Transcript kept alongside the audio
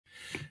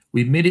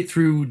We made it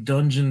through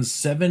Dungeons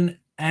 7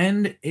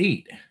 and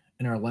 8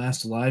 in our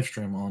last live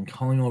stream on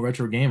Calling All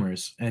Retro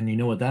Gamers, and you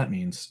know what that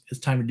means. It's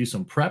time to do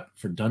some prep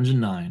for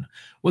Dungeon 9.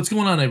 What's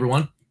going on,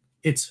 everyone?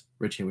 It's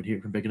Rich Haywood here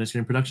from Big and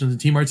Game Productions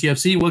and Team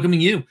RTFC, welcoming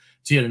you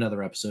to yet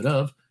another episode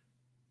of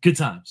Good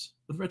Times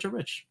with Retro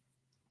Rich.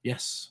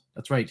 Yes,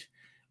 that's right.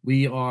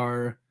 We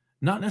are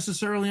not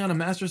necessarily on a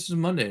Master System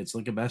Monday. It's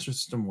like a Master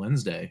System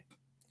Wednesday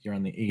here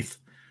on the 8th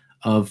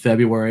of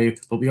February,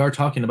 but we are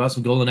talking about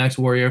some Golden Axe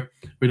Warrior.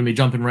 We're going to be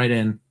jumping right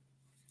in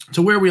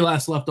to where we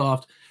last left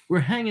off. We're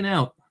hanging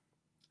out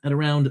at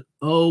around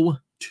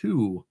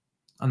 02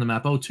 on the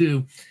map,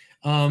 02.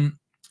 And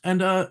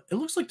it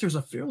looks like there's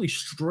a fairly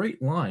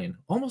straight line,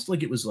 almost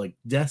like it was like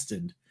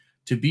destined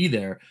to be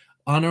there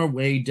on our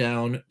way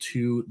down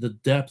to the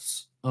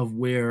depths of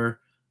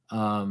where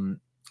the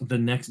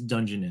next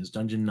dungeon is,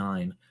 Dungeon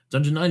 9.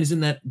 Dungeon 9 is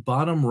in that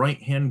bottom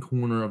right-hand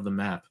corner of the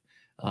map,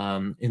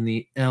 in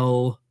the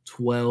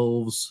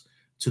L12s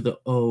to the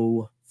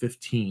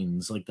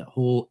O15s, like that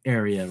whole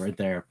area right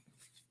there.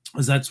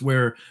 As that's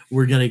where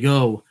we're going to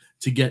go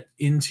to get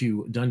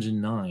into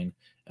Dungeon 9,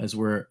 as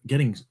we're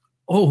getting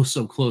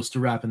so close to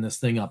wrapping this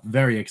thing up.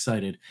 Very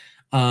excited.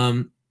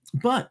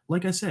 But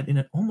like I said,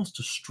 in almost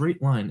a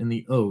straight line in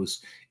the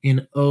O's,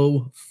 in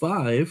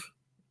 05,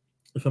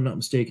 if I'm not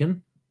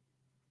mistaken,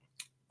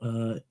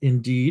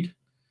 indeed,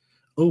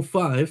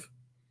 05,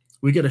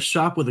 we get a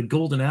shop with a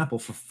golden apple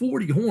for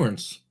 40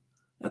 horns.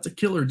 That's a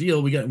killer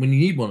deal. We got when you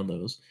need one of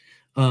those.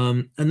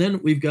 And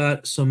then we've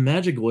got some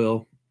magic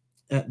oil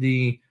at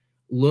the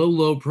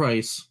low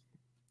price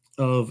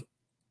of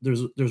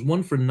there's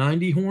one for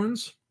 90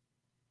 horns.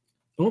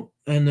 Oh,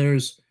 and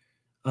there's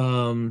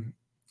some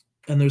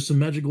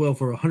magic oil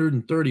for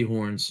 130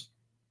 horns.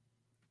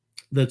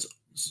 That's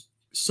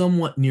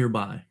somewhat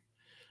nearby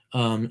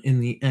in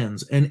the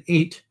ends. And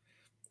 8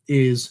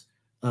 is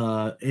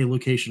a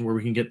location where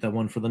we can get that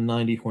one for the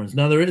 90 horns.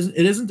 Now it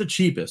isn't the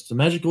cheapest.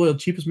 The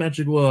cheapest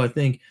magic oil I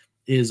think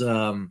is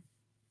the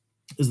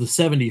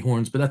 70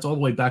 horns, but that's all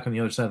the way back on the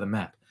other side of the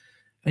map.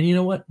 And you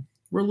know what?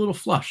 We're a little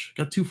flush.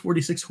 Got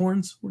 246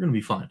 horns. We're gonna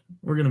be fine.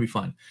 We're gonna be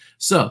fine.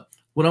 So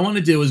what I want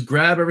to do is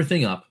grab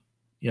everything up,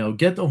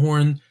 get the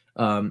horn,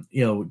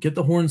 get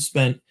the horn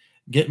spent,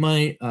 get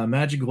my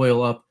magic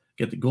oil up,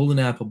 get the golden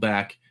apple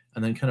back,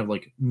 and then kind of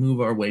like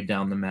move our way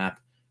down the map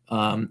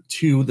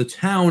to the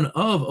town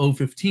of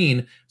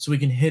 015, so we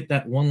can hit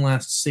that one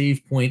last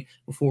save point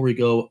before we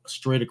go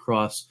straight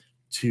across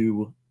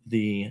to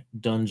the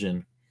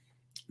dungeon.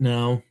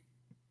 Now,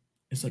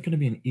 is that going to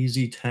be an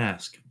easy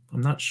task?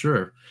 I'm not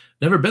sure.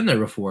 Never been there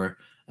before.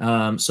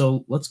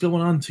 So let's go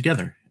on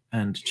together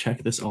and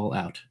check this all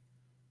out.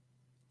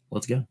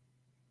 Let's go.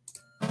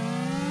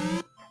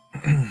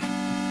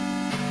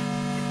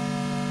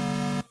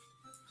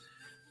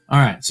 All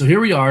right, so here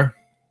we are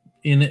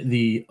in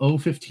the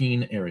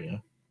 015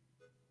 area,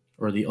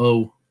 or the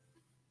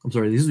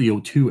this is the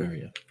 02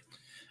 area.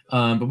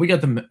 But we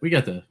got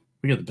the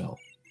bell.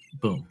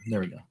 Boom,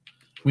 there we go.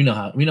 We know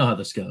how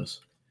this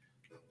goes.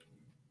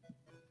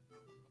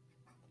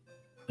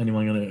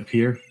 Anyone gonna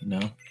appear? No.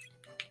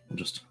 We'll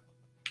just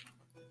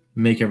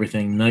make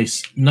everything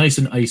nice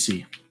and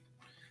icy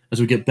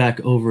as we get back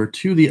over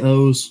to the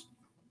O's.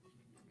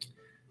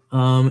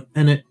 I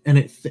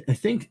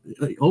think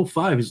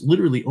 05 is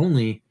literally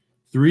only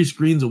 3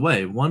 screens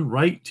away. 1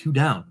 right, 2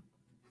 down.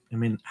 I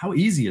mean, how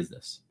easy is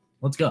this?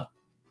 Let's go.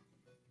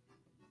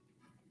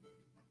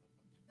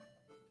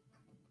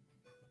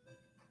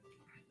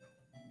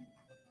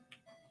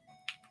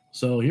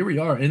 So here we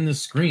are in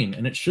this screen,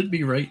 and it should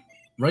be right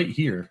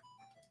here.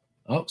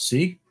 Oh,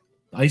 see?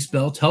 The ice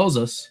bell tells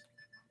us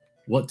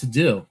what to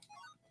do.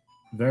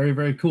 Very,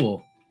 very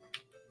cool.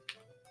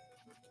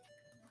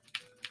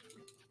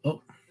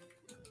 Oh.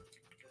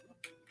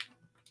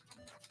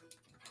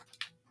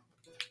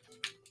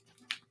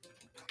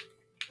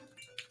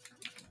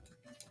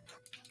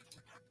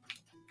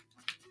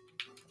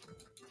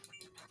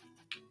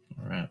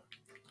 All right.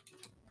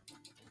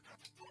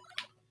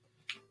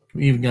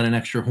 We even got an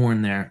extra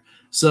horn there.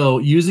 So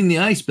using the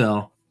ice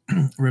bell,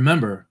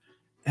 remember,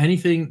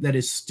 anything that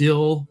is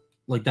still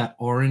like that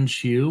orange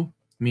hue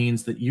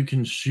means that you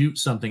can shoot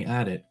something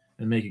at it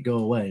and make it go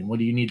away. And what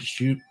do you need to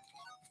shoot?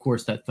 Of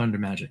course, that thunder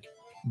magic.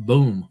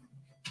 Boom.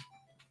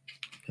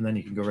 And then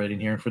you can go right in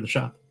here for the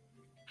shop.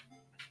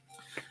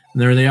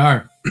 And there they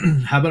are.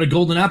 How about a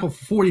golden apple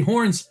for 40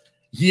 horns?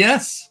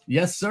 Yes.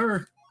 Yes,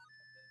 sir.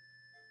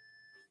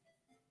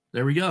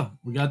 There we go.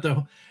 We got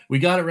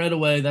it right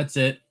away. That's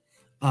it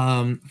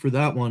for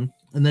that one.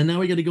 And then now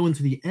we got to go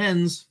into the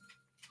ends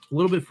a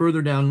little bit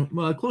further down,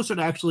 closer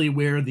to actually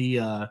where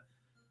the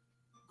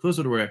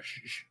closer to where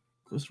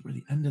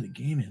the end of the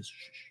game is.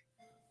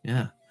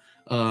 Yeah.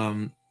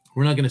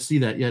 We're not going to see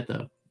that yet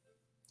though.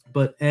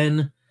 But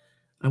I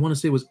want to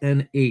say it was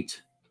N8,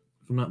 if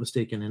I'm not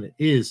mistaken, and it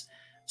is.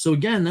 So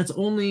again, that's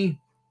only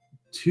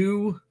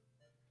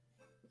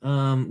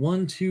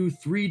 1, 2,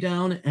 3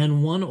 down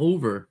and 1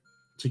 over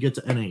to get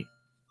to N8.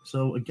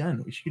 So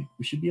again, we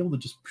should be able to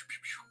just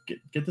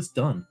get this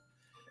done,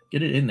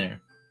 get it in there.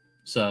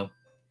 So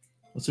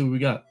let's see what we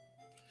got.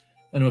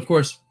 And of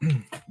course,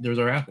 there's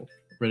our apple,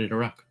 ready to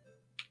rock.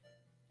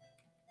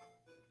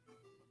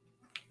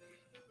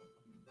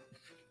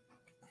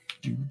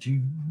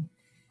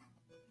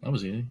 That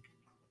was easy.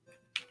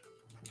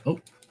 Oh.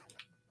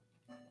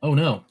 Oh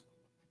no.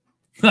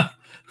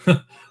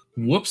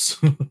 Whoops.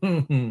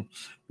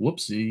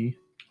 Whoopsie.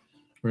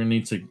 We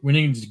need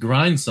to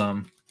grind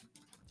some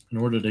in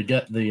order to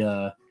get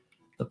the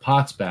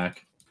pots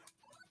back.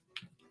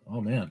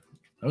 Oh man,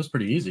 that was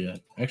pretty easy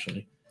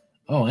actually.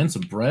 Oh, and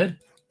some bread.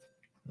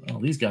 Oh,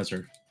 these guys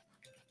are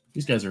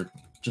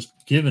just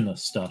giving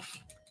us stuff.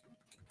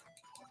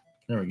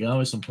 There we go.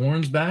 With some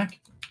horns back.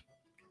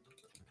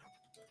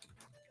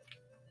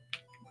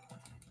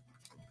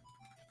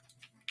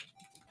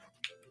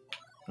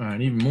 All right,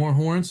 even more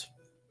horns.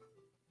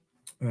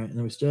 All right, and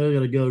then we still got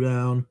to go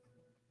down.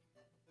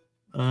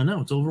 No,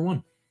 it's over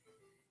one.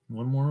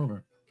 One more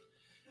over.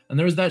 And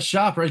there's that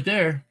shop right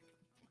there.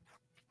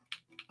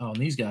 Oh, and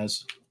these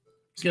guys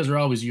are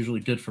always usually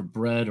good for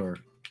bread or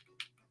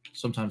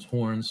sometimes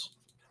horns,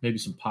 maybe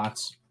some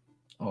pots.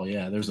 Oh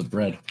yeah, there's the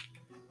bread.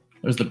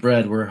 There's the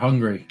bread. We're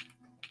hungry.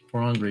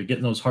 We're hungry.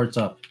 Getting those hearts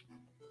up.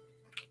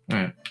 All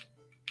right.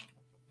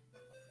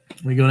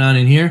 We go down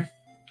in here.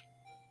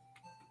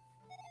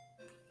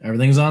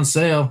 Everything's on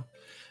sale.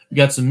 We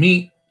got some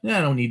meat. Yeah,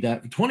 I don't need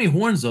that. 20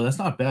 horns though, that's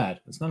not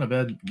bad. That's not a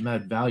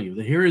bad value.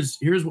 Here's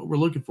what we're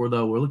looking for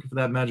though. We're looking for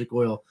that magic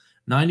oil.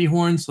 90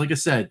 horns, like I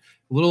said,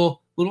 a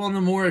little on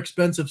the more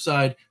expensive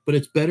side, but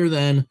it's better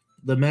than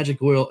the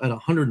magic oil at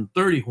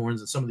 130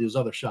 horns at some of these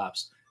other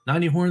shops.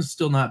 90 horns,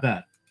 still not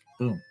bad.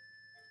 Boom.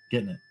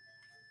 Getting it.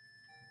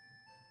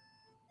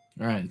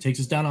 All right, it takes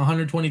us down to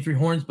 123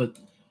 horns, but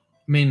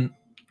I mean,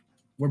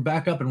 we're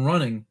back up and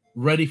running,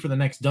 ready for the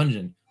next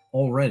dungeon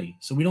already.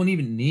 So we don't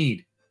even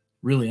need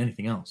really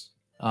anything else.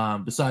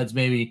 Besides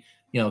maybe,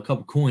 a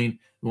couple coin.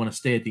 We want to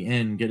stay at the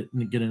end, get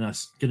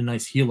a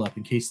nice heal up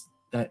in case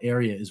that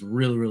area is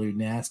really, really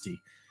nasty.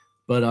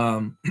 But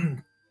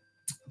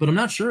but I'm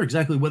not sure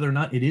exactly whether or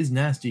not it is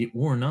nasty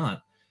or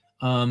not.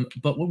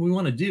 But what we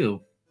want to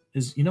do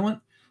is, you know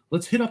what?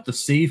 Let's hit up the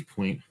save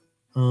point.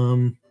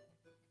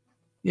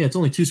 Yeah, it's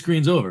only 2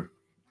 screens over.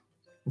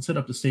 Let's hit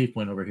up the save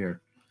point over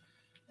here.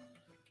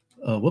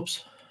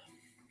 Whoops.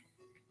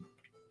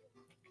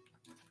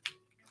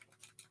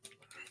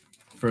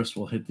 First,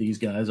 we'll hit these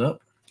guys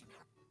up.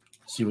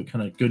 See what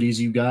kind of goodies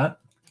you got.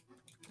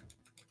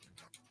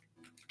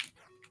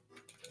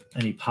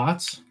 Any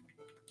pots?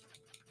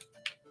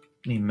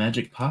 Any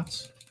magic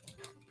pots?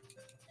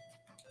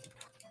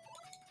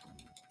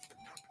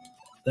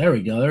 There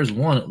we go. There's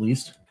one at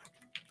least.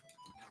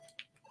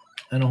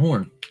 And a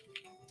horn.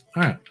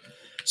 All right.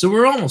 So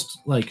we're almost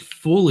like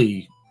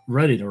fully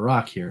ready to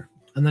rock here.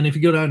 And then if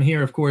you go down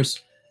here, of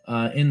course,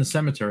 in the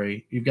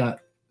cemetery, you got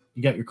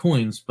your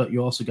coins, but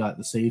you also got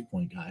the save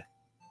point guy.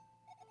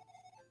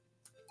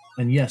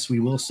 And yes, we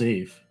will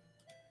save.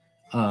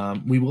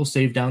 We will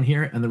save down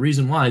here. And the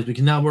reason why is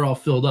because now we're all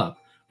filled up.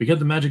 We got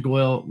the magic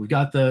oil. We've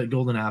got the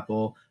golden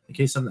apple. In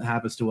case something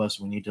happens to us,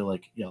 we need to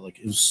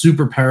it was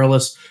super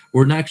perilous.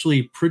 We're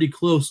actually pretty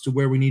close to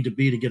where we need to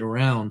be to get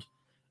around,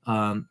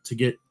 to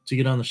get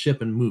on the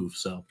ship and move.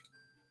 So,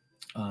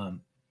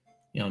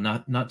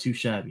 not too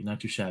shabby, not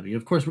too shabby.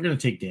 Of course, we're going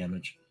to take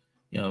damage.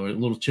 A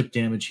little chip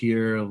damage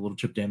here, a little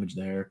chip damage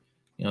there.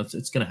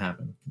 It's going to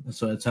happen.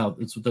 So it's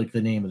like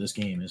the name of this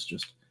game is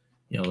just,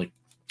 like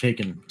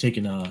taking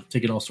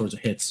all sorts of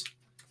hits.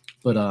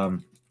 But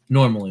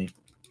normally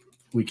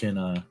we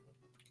can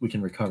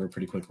recover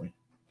pretty quickly.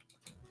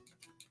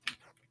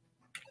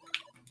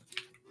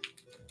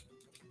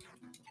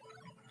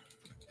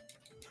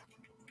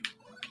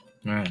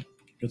 All right,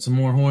 got some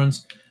more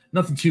horns.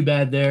 Nothing too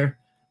bad there.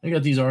 I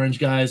got these orange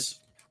guys.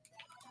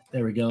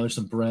 There we go. There's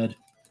some bread.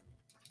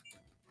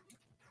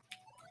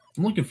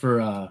 I'm looking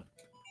for all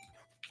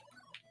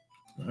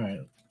right,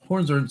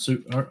 horns aren't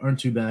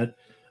too bad.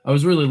 I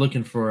was really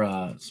looking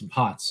for some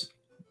pots,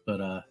 but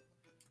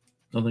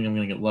don't think I'm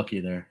gonna get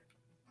lucky there.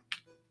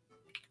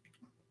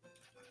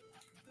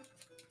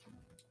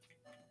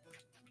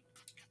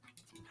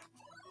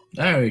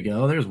 There we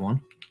go. There's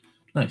one.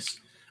 Nice.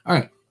 All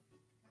right.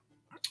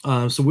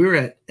 So we're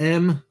at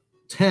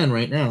M10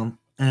 right now,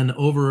 and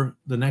over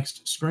the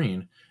next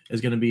screen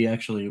is going to be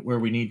actually where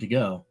we need to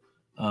go.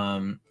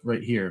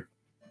 Right here.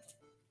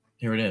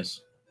 Here it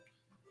is.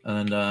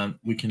 And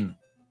we can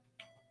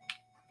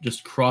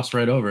just cross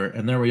right over,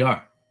 and there we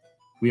are.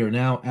 We are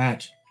now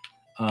at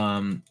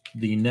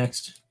the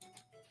next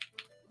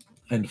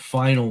and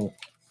final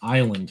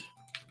island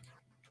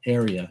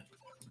area.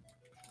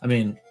 I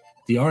mean,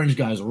 the orange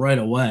guys right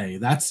away.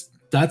 That's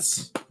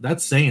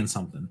saying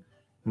something.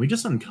 We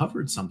just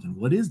uncovered something.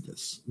 What is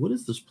this? What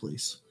is this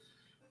place?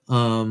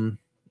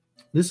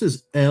 This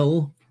is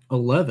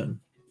L11.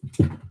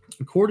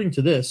 According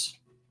to this,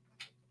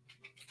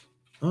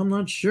 I'm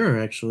not sure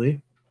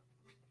actually.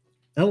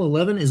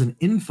 L11 is an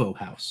info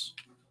house.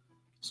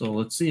 So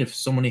let's see if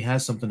somebody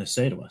has something to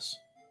say to us.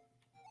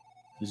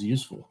 This is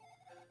useful.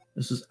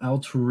 This is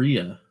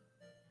Altoria.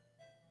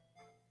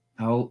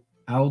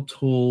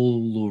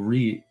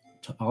 Altoloria.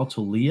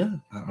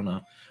 Altolia? I don't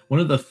know. One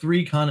of the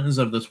 3 continents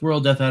of this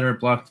world. Death Adder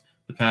blocked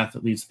the path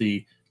that leads to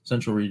the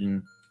central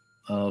region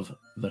of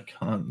the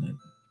continent.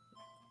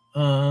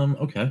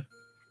 Okay.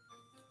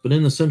 But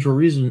in the central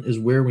region is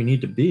where we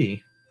need to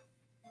be.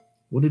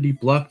 What did he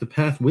block the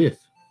path with?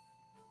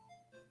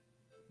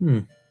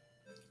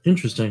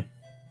 Interesting.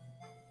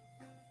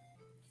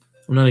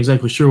 I'm not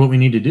exactly sure what we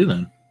need to do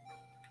then.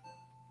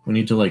 We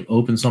need to like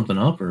open something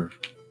up, or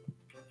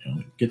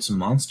get some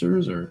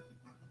monsters, or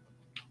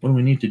what do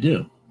we need to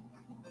do?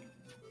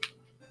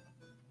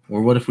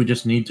 Or what if we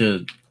just need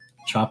to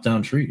chop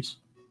down trees?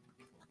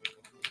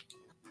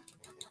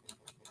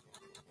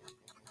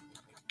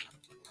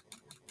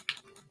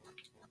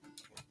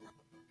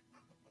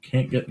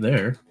 Can't get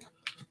there.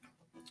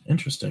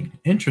 Interesting.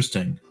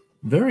 Interesting.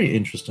 Very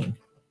interesting.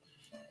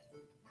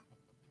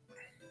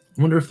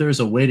 I wonder if there's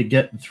a way to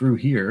get through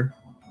here.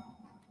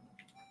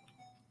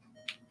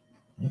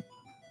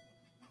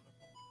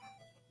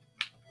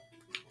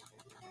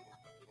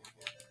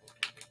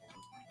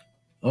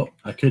 Oh,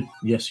 I could.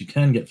 Yes, you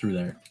can get through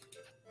there.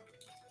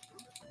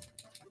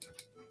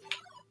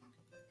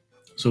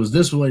 So is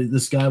this what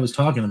this guy was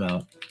talking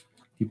about?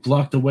 He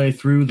blocked the way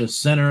through the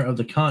center of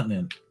the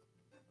continent.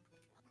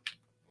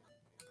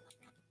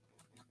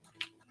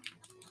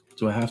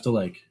 Do I have to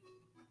do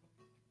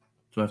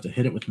I have to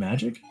hit it with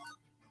magic?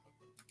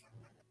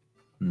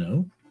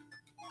 No.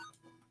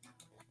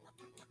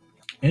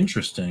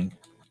 Interesting.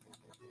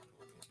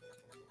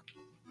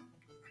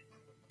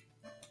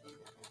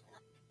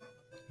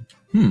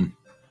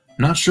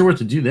 Not sure what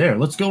to do there.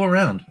 Let's go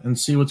around and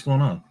see what's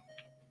going on.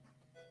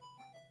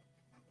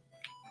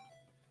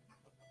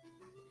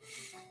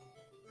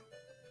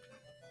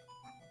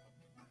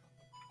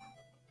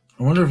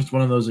 I wonder if it's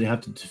one of those that you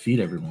have to defeat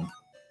everyone.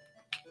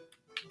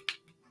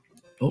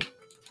 Oh.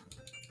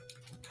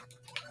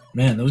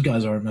 Man, those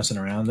guys aren't messing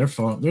around. They're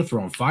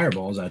throwing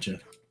fireballs at you.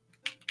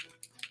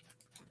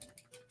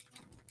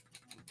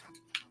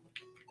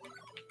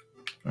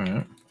 All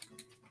right.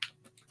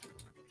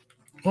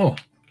 Oh.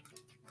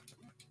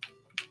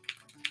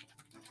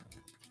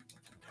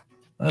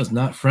 That is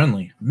not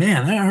friendly.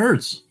 Man, that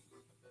hurts.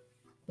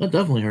 That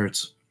definitely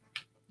hurts.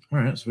 All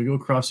right, so we go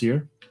across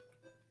here.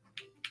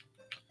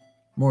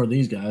 More of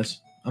these guys.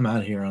 I'm out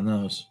of here on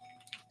those.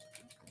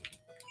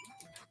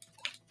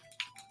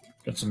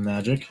 Got some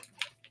magic.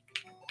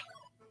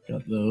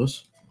 Got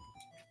those.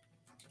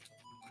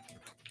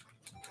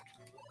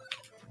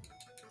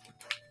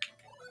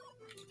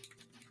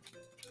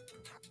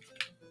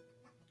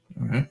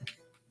 All right.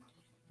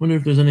 Wonder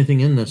if there's anything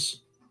in this.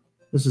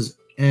 This is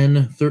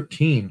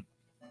N13.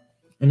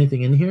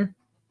 Anything in here?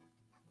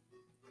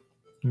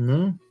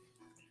 No.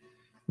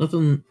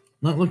 Nothing.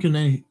 Not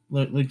looking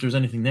like there's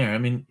anything there. I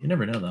mean, you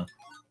never know though.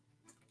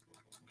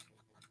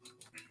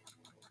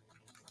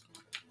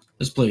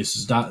 This place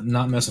is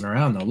not messing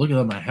around though. Look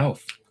at my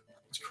health.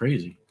 It's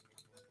crazy.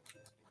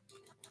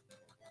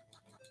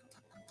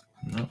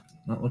 No,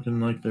 not looking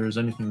like there's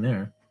anything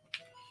there.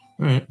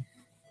 All right.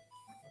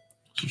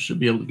 So you should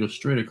be able to go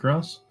straight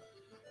across,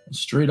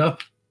 straight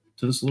up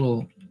to this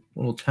little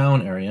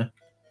town area.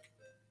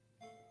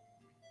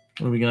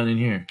 What do we got in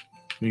here?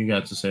 What do you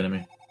got to say to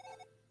me?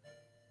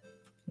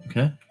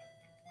 Okay.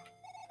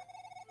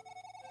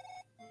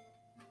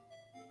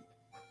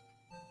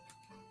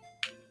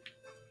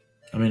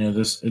 I mean, are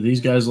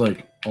these guys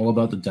like all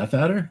about the Death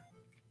Adder?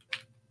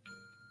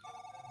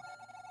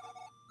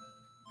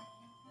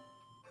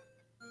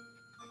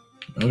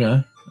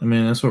 Okay. I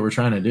mean, that's what we're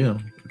trying to do.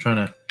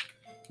 We're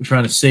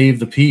trying to save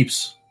the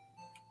peeps.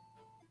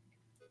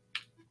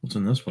 What's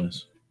in this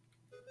place?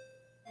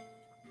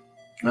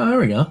 Oh, there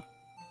we go.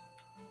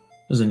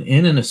 There's an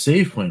inn and a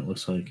save point, it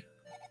looks like.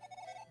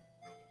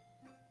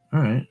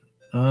 All right.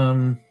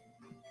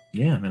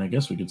 Yeah, I mean, I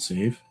guess we could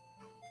save.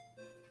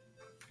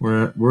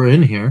 We're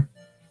in here.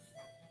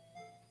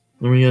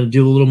 Then we got to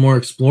do a little more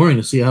exploring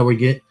to see how we're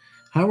going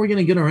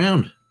to get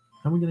around.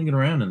 How are we going to get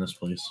around in this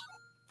place?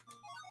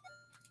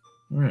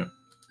 All right.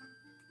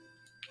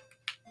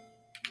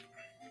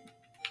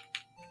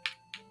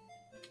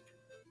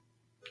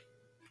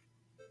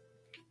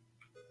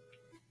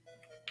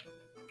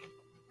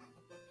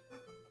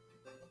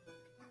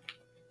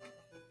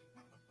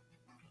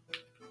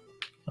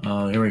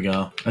 Oh, here we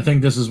go. I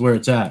think this is where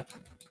it's at.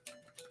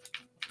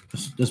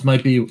 This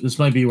might be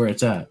where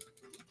it's at.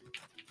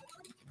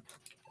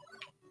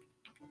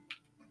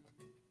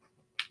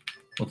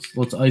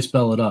 Let's ice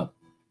bell it up.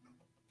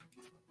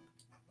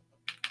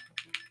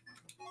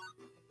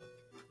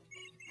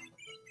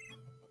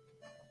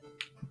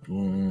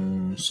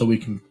 So we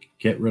can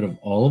get rid of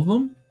all of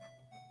them?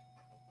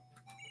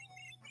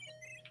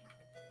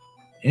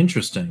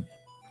 Interesting.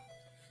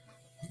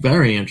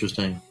 Very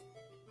interesting.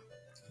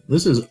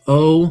 This is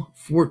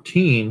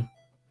 014.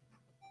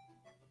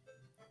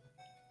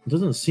 It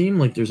doesn't seem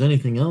like there's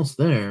anything else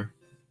there.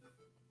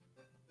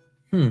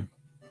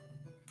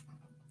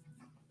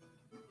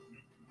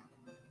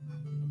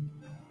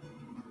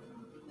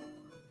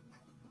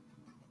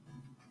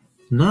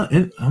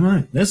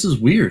 This is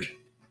weird.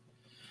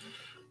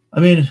 I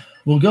mean,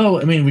 We'll go.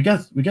 I mean, we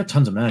got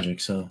tons of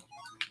magic, so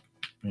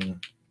I mean,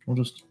 we'll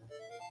just.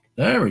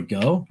 There we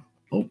go.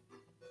 Oh,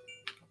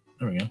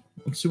 there we go.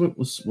 Let's see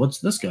what's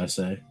this guy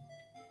say.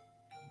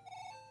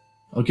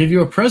 I'll give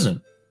you a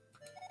present.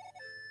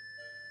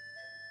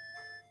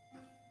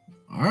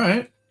 All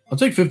right, I'll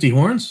take 50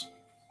 horns.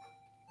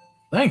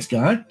 Thanks,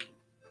 guy.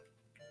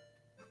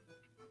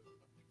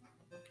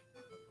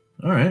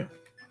 All right.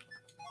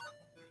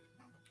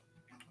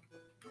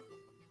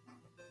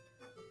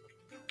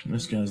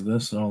 This guy's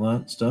this, all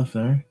that stuff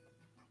there.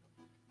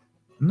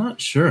 I'm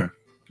not sure.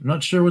 I'm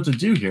not sure what to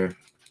do here.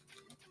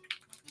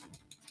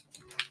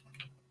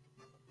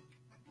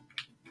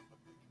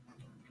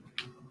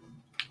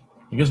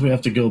 I guess we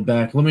have to go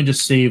back. Let me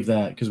just save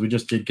that because we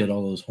just did get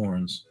all those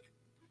horns.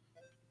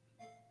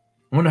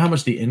 I wonder how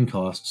much the inn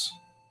costs.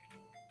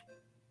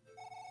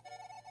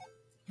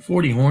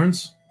 40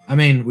 horns? I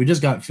mean, we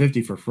just got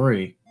 50 for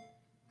free.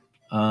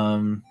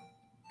 You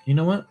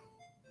know what?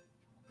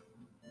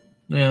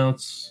 Yeah,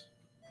 let's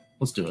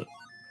do it.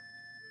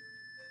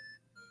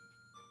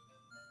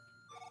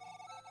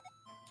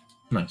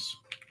 Nice.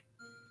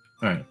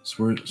 All right,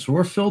 so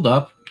we're filled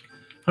up.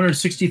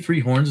 163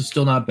 horns is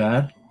still not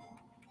bad.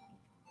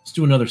 Let's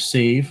do another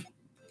save.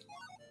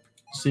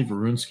 Save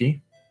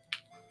Varunski.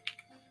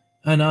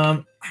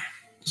 And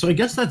so I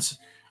guess I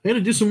got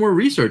to do some more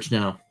research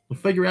now. We'll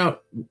figure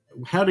out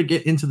how to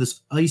get into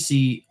this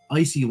icy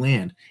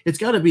land. It's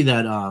got to be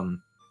that. I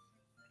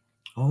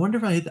wonder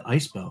if I hit the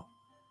ice bell.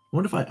 I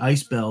wonder if I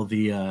ice bell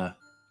the I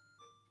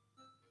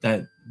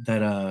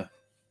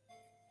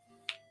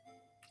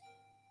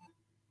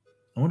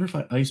wonder if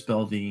I ice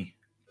bell the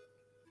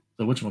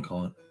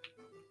whatchamacallit.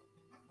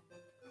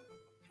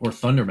 Or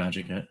thunder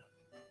magic it.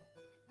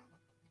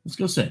 Let's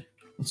go see.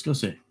 Let's go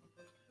see.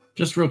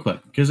 Just real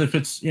quick, because if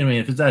it's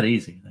if it's that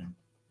easy, then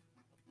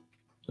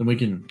we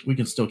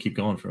can still keep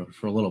going for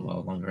a little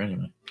while longer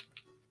anyway.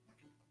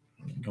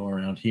 Go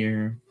around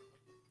here.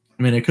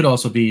 I mean, it could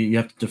also be you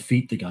have to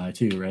defeat the guy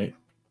too, right?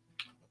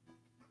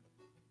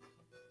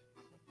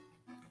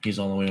 He's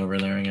all the way over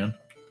there again.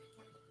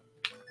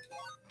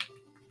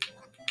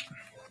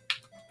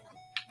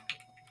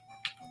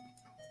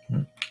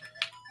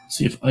 Let's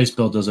see if Ice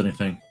Bell does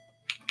anything.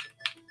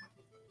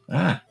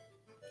 Ah.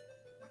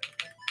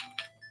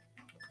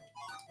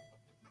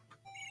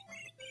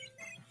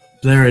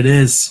 There it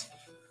is.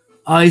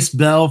 Ice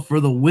Bell for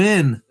the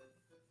win.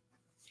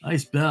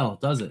 Ice Bell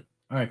does it.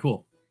 All right,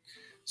 cool.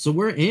 So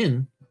we're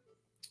in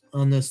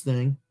on this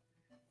thing.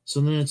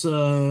 So then it's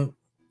 1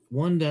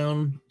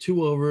 down,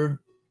 2 over,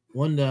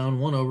 1 down,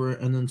 1 over,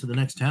 and then to the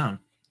next town.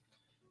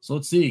 So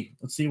let's see.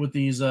 Let's see what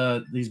these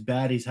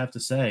baddies have to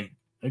say.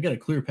 I've got a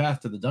clear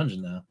path to the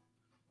dungeon now.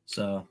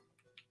 So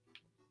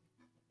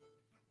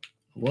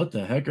what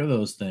the heck are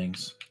those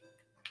things?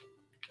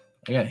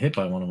 I got hit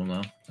by one of them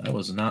though. That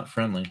was not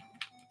friendly.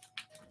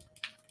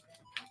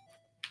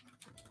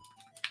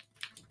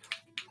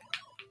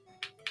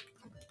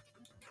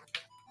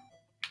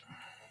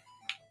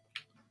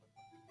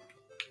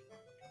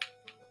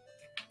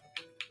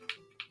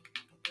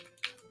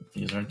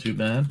 These aren't too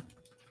bad.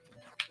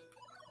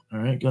 All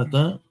right, got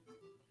that.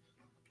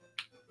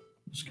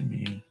 This can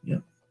be,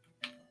 yep.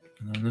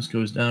 And then this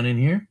goes down in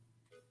here.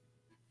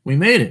 We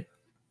made it.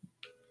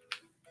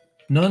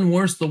 None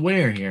worse the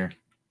wear here.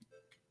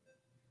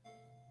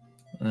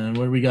 And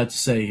what do we got to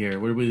say here?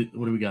 What do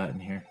we got in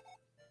here?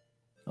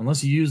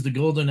 Unless you use the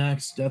golden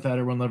axe, Death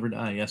Adder will never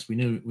die. Yes, we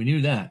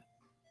knew that.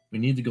 We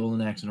need the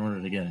golden axe in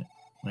order to get it.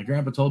 My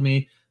grandpa told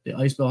me the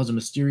ice bell has a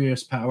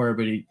mysterious power,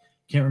 but he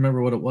can't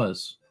remember what it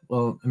was.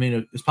 Well, I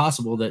mean, it's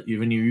possible that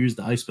when you use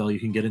the ice bell, you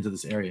can get into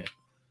this area.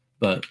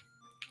 But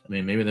I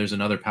mean, maybe there's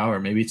another power.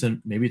 Maybe it's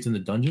in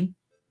the dungeon.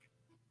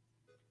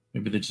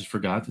 Maybe they just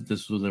forgot that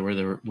this was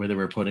where they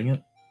were putting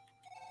it.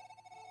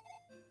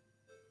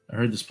 I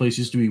heard this place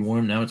used to be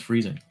warm. Now it's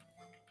freezing.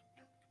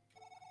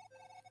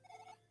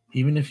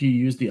 Even if you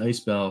use the ice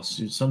bell,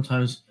 you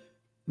sometimes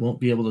won't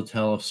be able to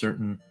tell if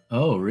certain.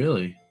 Oh,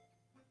 really?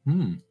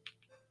 All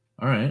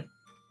right.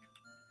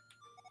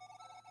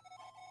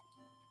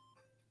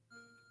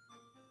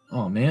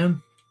 Oh,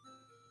 man.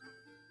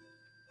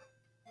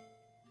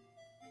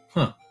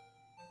 Huh.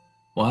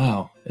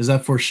 Wow. Is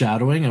that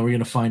foreshadowing? Are we going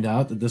to find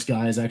out that this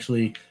guy is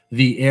actually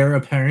the heir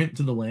apparent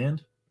to the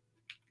land?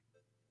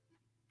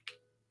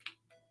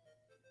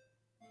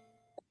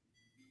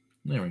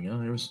 There we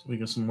go. We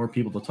got some more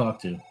people to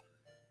talk to.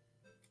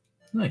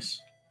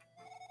 Nice.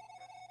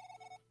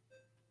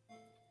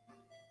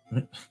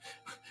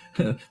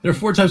 There are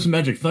 4 types of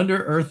magic: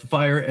 thunder, earth,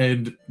 fire,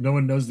 and no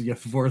one knows the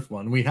 4th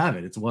one. We have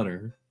it. It's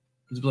water.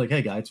 Just be like,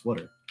 hey, guy, it's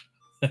water.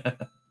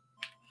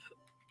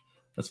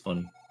 That's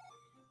funny.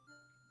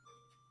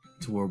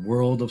 To a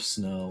world of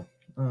snow.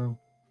 Oh,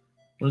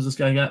 what does this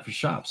guy got for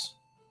shops?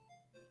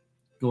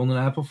 Golden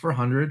apple for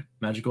 100.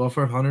 Magic oil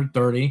for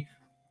 130.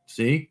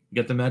 See? You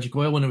got the magic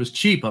oil when it was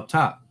cheap up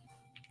top.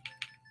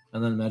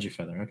 And then the magic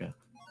feather. Okay.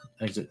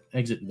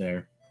 Exit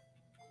there.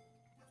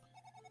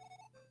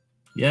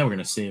 Yeah, we're going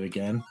to save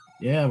again.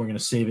 Yeah, we're going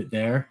to save it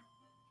there.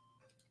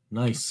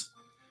 Nice.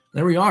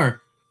 There we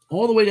are.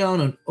 all the way down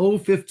on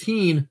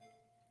 015,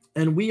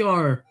 and we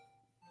are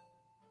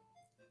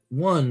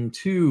 1,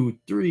 2,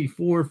 3,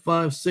 4,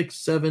 5, 6,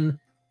 7,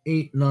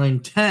 8, 9,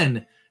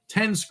 10.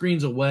 10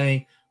 screens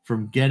away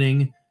from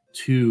getting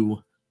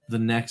to the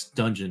next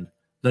dungeon.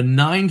 The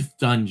 9th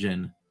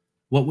dungeon.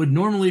 What would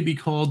normally be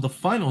called the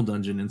final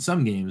dungeon in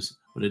some games,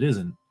 but it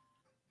isn't.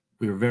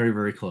 We were very,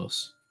 very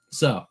close.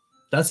 So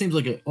that seems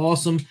like an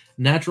awesome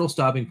natural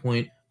stopping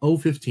point.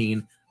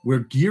 015. We're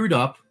geared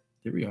up.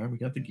 There we are. We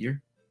got the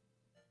gear.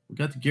 We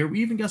got the gear.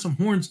 We even got some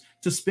horns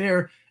to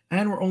spare,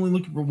 and we're only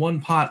looking for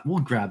 1 pot. We'll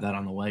grab that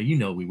on the way. You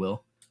know we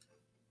will.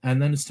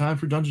 And then it's time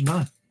for Dungeon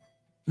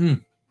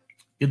 9.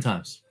 Good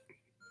times.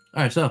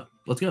 All right, so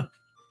let's go.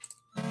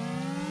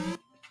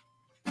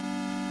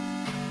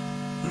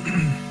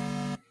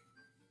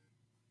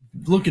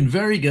 Looking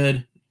very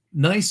good. A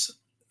nice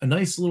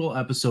little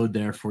episode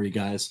there for you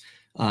guys.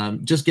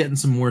 Just getting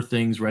some more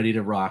things ready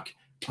to rock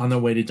on their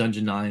way to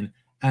Dungeon 9.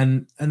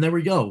 And there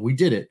we go. We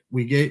did it.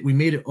 We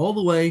made it all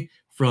the way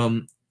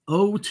from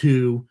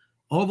 02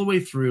 all the way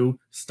through.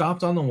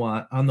 Stopped on the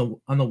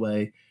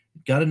way.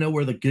 Got to know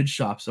where the good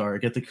shops are.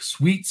 Get the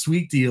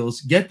sweet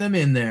deals. Get them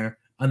in there,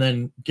 and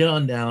then get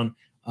on down.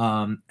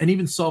 And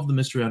even solve the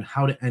mystery on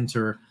how to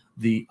enter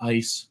the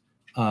ice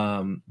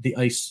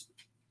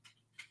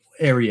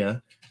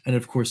area. And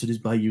of course, it is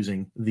by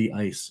using the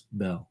ice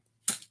bell.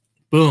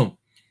 Boom.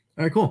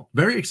 All right, cool.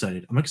 Very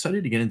excited. I'm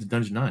excited to get into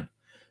Dungeon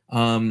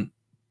 9.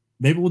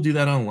 Maybe we'll do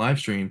that on a live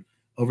stream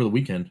over the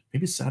weekend.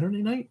 Maybe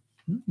Saturday night?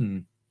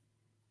 I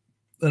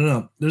don't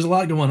know. There's a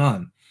lot going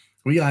on.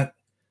 We got,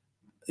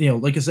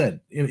 like I said,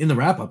 in the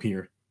wrap-up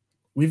here,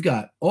 we've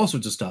got all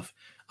sorts of stuff.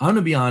 I'm going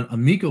to be on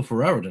Amico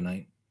Forever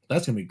tonight.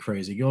 That's going to be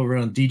crazy. Go over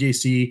on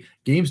DJC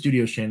Game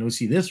Studios channel. We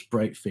see this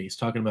bright face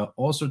talking about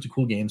all sorts of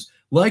cool games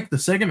like the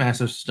Sega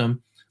Master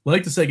System,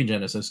 like the Sega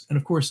Genesis, and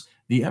of course,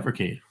 the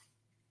Evercade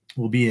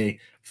will be a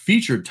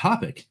featured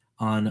topic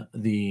on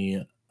the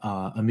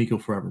Amico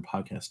Forever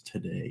podcast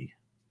today.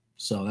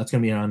 So that's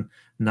going to be on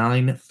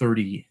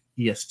 9:30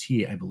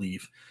 EST, I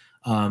believe,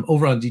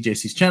 over on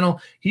DJC's channel.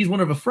 He's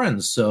one of our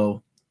friends,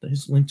 so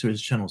his link to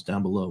his channel is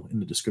down below in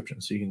the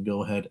description, so you can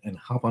go ahead and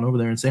hop on over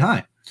there and say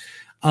hi.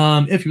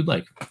 If you'd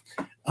like.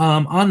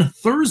 On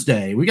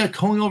Thursday, we got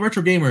Calling All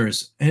Retro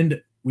Gamers,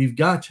 and we've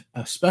got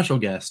a special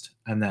guest,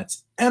 and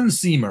that's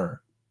MCmer.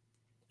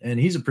 And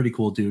he's a pretty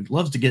cool dude.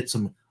 Loves to get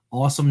some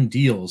awesome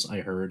deals,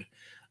 I heard,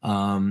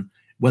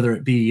 whether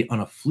it be on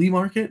a flea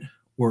market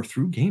or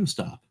through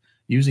GameStop,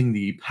 using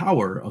the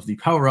power of the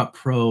Power Up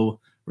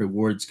Pro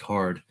rewards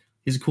card.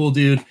 He's a cool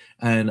dude,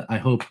 and I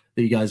hope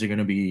that you guys are going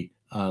to be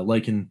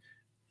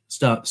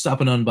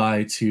stopping on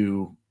by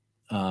to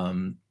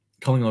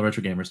Calling All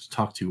Retro Gamers to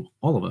talk to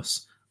all of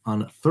us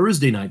on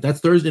Thursday night. That's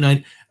Thursday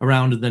night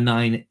around the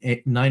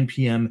 9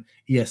 p.m.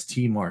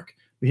 EST mark.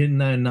 We hit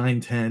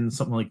 9:10,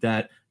 something like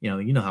that.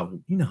 You know how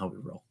we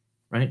roll,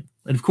 right?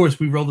 And of course,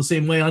 we roll the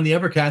same way on the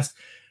Evercast.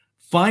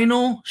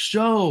 Final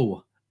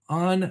show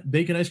on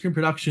Bacon Ice Cream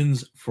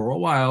Productions for a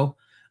while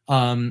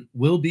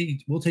will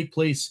take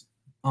place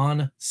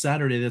on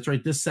Saturday. That's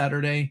right, this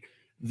Saturday.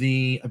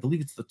 I believe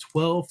it's the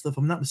 12th, if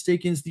I'm not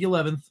mistaken. It's the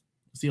 11th.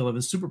 It's the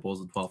 11th. Super Bowl is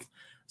the 12th.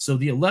 So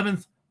the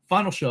 11th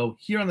final show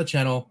here on the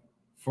channel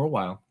for a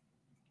while.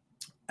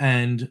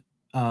 And,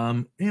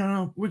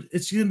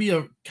 it's going to be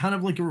a kind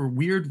of like a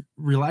weird,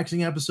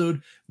 relaxing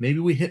episode. Maybe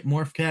we hit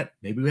Morphcat.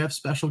 Maybe we have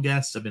special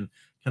guests. I've been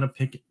kind of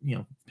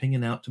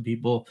pinging out to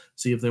people,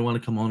 see if they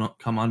want to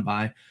come on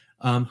by.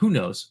 Who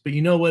knows? But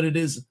you know what it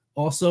is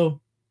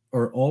also,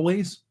 or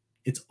always?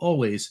 It's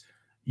always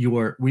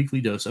your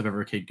weekly dose of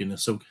Evercade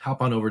goodness. So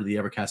hop on over to the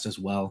Evercast as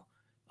well.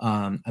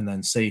 And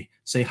then say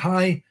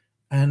hi,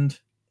 and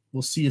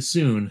we'll see you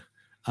soon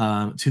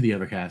to the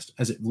Evercast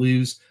as it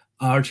leaves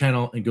our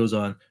channel and goes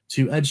on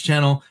to Edge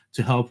channel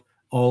to help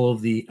all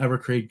of the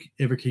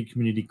Evercade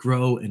community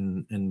grow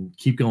and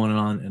keep going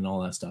on and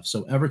all that stuff.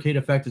 So Evercade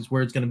Effect is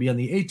where it's going to be on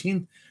the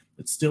 18th.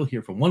 It's still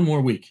here for one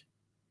more week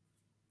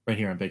right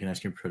here on Bacon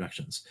Ice Cream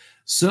Productions.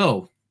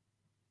 So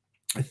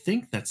I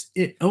think that's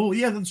it. Oh,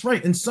 yeah, that's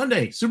right. And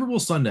Sunday, Super Bowl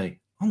Sunday.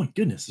 Oh, my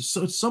goodness.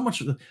 It's so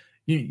much. And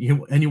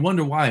you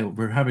wonder why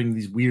we're having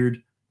these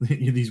weird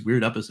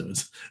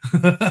episodes.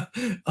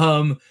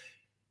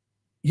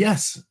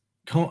 Yes.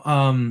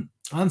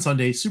 On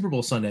Sunday, Super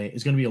Bowl Sunday,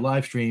 is going to be a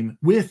live stream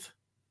with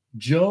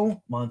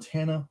Joe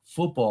Montana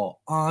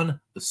Football on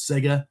the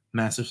Sega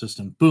Master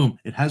System. Boom.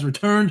 It has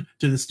returned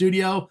to the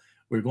studio.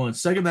 We're going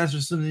Sega Master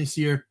System this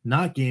year,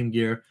 not Game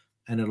Gear.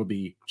 And it'll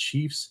be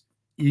Chiefs,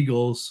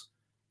 Eagles,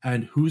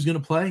 and who's going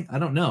to play? I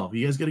don't know.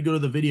 You guys got to go to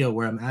the video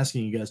where I'm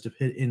asking you guys to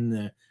hit in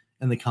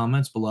the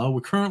comments below.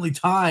 We're currently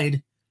tied.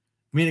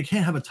 I mean, I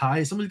can't have a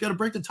tie. Somebody's got to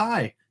break the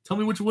tie. Tell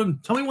me which one.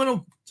 Tell me what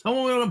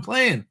I'm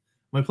playing.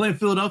 Am I playing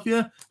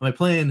Philadelphia? Am I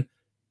playing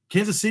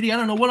Kansas City? I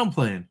don't know what I'm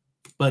playing.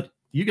 But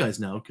you guys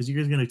know, because you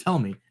guys are going to tell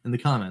me in the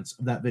comments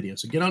of that video.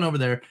 So get on over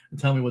there and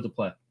tell me what to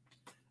play.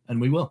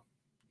 And we will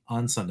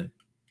on Sunday.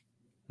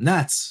 And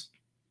that's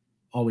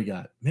all we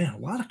got. Man, a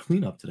lot of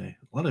cleanup today.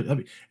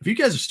 If you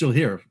guys are still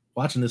here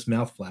watching this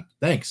mouth flap,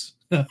 thanks.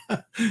 Yeah.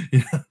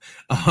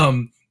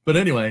 But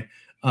anyway,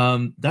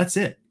 that's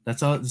it.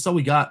 That's all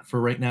we got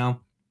for right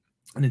now.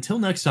 And until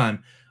next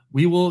time,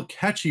 we will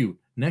catch you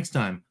next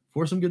time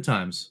for some good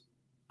times.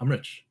 I'm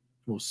Rich.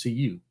 We'll see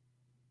you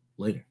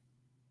later.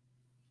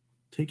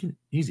 Take it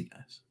easy,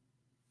 guys.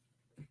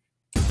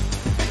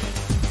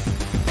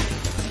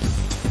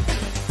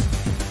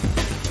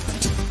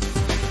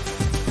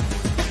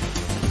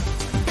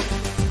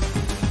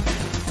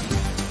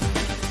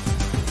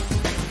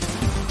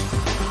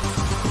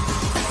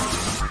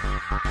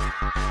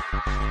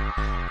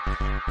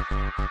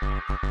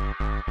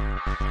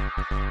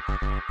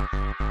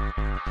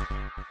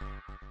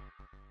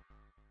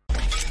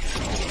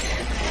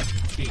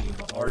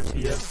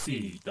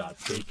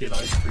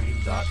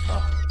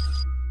 RTFC.baconicecream.com.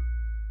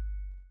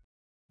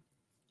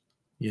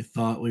 You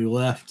thought we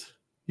left.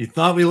 You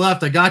thought we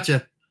left. I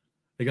gotcha.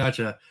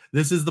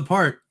 This is the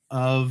part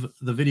of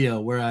the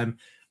video where I'm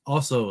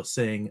also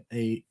saying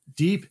a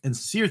deep and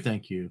sincere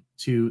thank you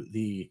to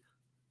the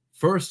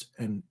first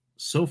and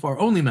so far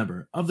only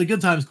member of the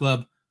Good Times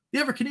Club, the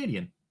Ever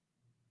Canadian.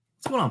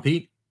 What's going on,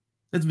 Pete?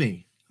 It's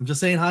me. I'm just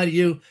saying hi to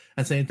you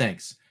and saying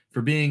thanks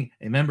for being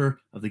a member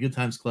of the Good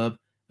Times Club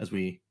as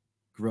we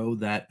grow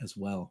that as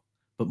well.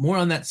 But more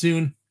on that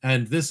soon,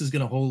 and this is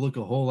going to look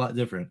a whole lot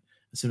different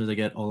as soon as I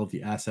get all of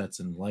the assets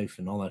and life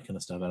and all that kind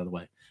of stuff out of the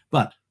way.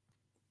 But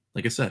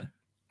like I said,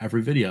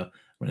 every video, I'm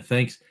going to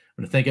thank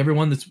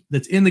everyone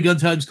that's in the Good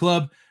Times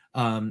Club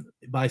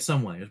by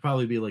some way. It'll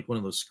probably be like one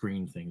of those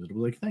screen things. It'll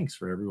be like, thanks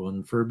for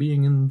everyone for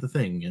being in the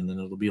thing, and then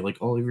it'll be like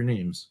all of your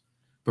names.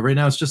 But right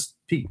now it's just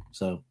Pete.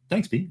 So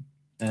thanks, Pete,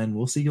 and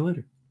we'll see you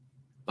later.